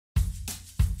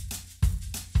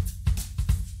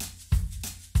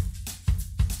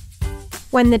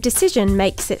when the decision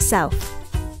makes itself.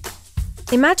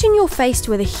 Imagine you're faced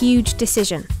with a huge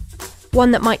decision,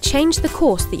 one that might change the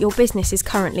course that your business is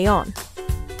currently on.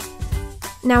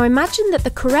 Now imagine that the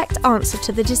correct answer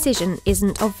to the decision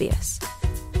isn't obvious.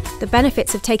 The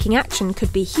benefits of taking action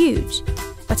could be huge,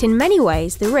 but in many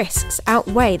ways the risks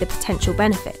outweigh the potential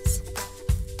benefits.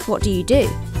 What do?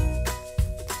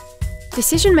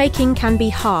 Decision-making can be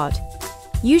hard,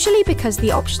 usually because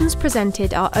the options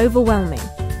presented are overwhelming,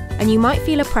 and you might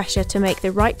feel a pressure to make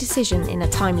the right decision in a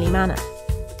timely manner.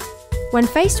 When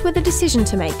faced with a decision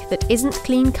to make that isn't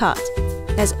clean-cut,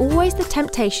 there's always the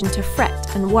temptation to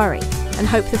fret and worry and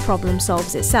hope the problem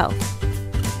solves itself.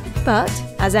 But,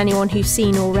 as anyone who's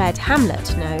seen or read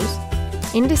Hamlet knows,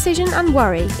 indecision and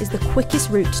worry is the quickest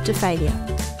route to failure.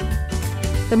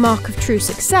 The mark of true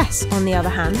success, on the other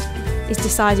hand, is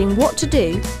deciding what to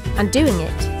do and doing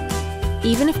it,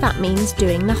 even if that means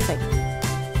doing nothing.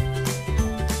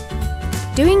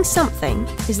 Doing something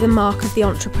is the mark of the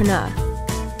entrepreneur.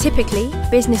 Typically,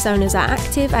 business owners are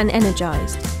active and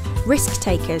energized, risk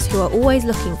takers who are always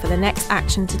looking for the next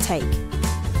action to take.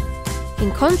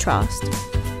 In contrast,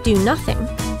 do nothing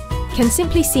can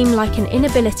simply seem like an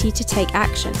inability to take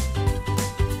action.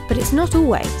 But it's not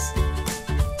always.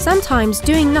 Sometimes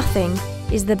doing nothing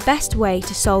is the best way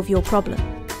to solve your problem.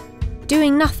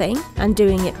 Doing nothing, and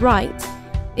doing it right,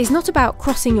 is not about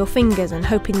crossing your fingers and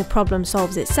hoping the problem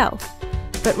solves itself,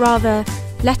 but rather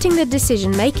letting the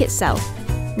decision make itself,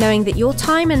 knowing that your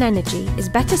time and energy is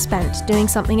better spent doing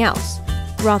something else,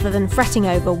 rather than fretting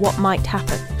over what might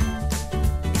happen.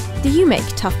 Do you make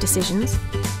tough decisions?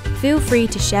 Feel free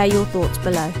to share your thoughts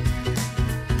below.